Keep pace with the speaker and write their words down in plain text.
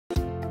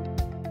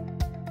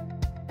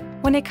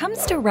When it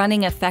comes to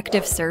running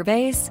effective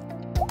surveys,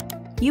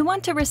 you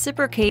want to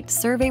reciprocate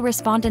survey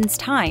respondents'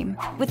 time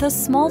with a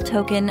small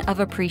token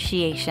of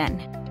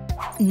appreciation.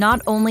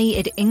 Not only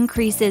it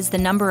increases the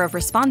number of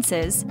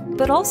responses,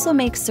 but also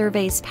makes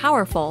surveys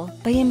powerful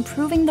by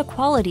improving the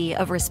quality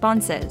of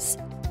responses.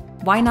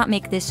 Why not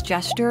make this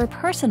gesture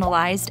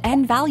personalized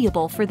and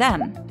valuable for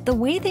them, the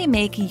way they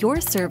make your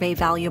survey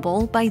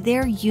valuable by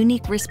their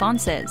unique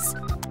responses?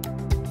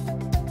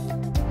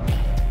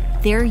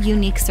 Their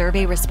unique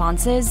survey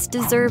responses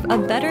deserve a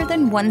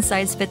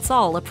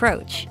better-than-one-size-fits-all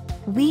approach.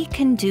 We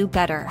can do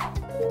better.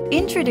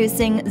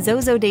 Introducing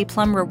Xoxoday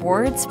Plum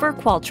Rewards for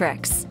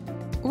Qualtrics.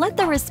 Let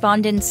the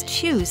respondents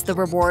choose the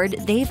reward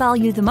they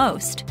value the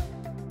most.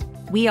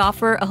 We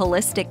offer a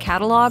holistic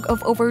catalog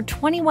of over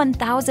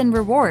 21,000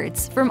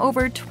 rewards from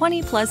over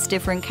 20+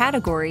 different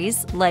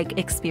categories like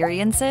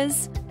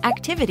experiences,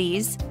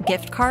 activities,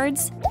 gift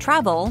cards,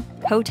 travel,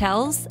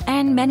 hotels,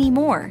 and many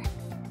more.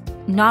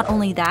 Not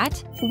only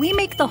that, we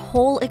make the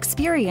whole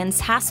experience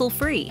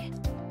hassle-free.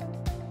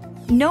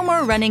 No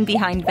more running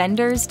behind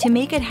vendors to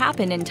make it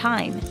happen in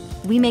time.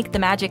 We make the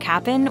magic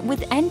happen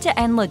with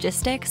end-to-end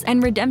logistics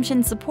and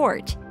redemption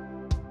support.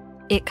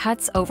 It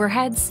cuts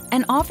overheads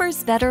and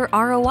offers better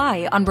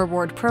ROI on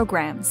reward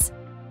programs.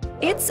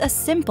 It's a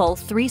simple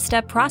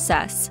 3-step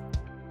process.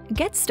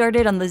 Get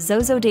started on the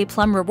Xoxoday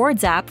Plum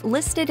Rewards app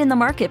listed in the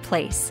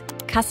marketplace.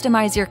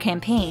 Customize your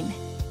campaign.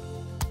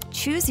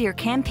 Choose your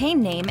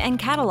campaign name and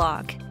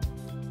catalog.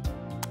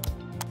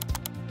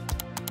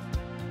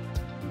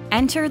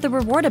 Enter the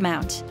reward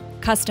amount,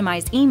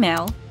 customize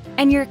email,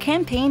 and your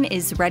campaign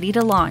is ready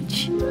to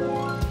launch.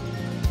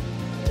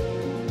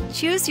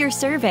 Choose your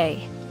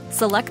survey.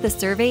 Select the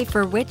survey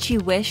for which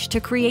you wish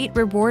to create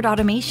reward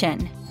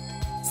automation.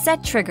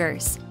 Set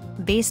triggers.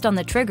 Based on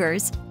the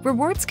triggers,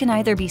 rewards can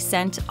either be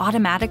sent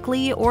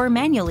automatically or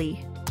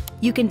manually.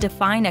 You can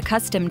define a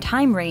custom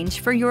time range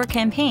for your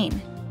campaign.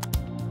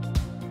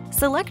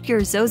 Select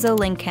your Xoxo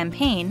Link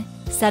campaign,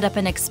 set up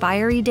an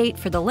expiry date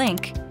for the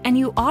link, and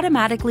you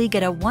automatically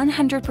get a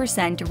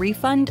 100%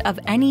 refund of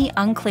any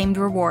unclaimed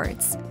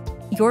rewards.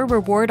 Your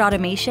reward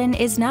automation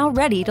is now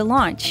ready to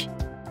launch.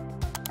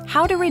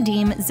 How to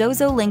redeem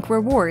Xoxo Link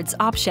Rewards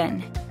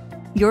option.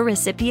 Your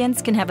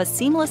recipients can have a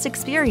seamless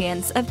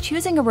experience of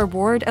choosing a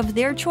reward of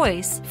their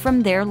choice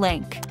from their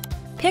link.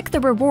 Pick the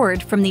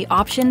reward from the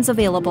options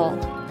available.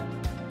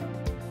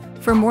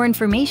 For more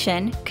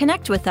information,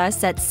 connect with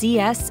us at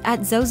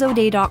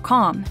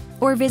cs@xoxoday.com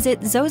or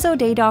visit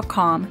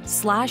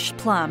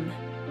xoxoday.com/plum.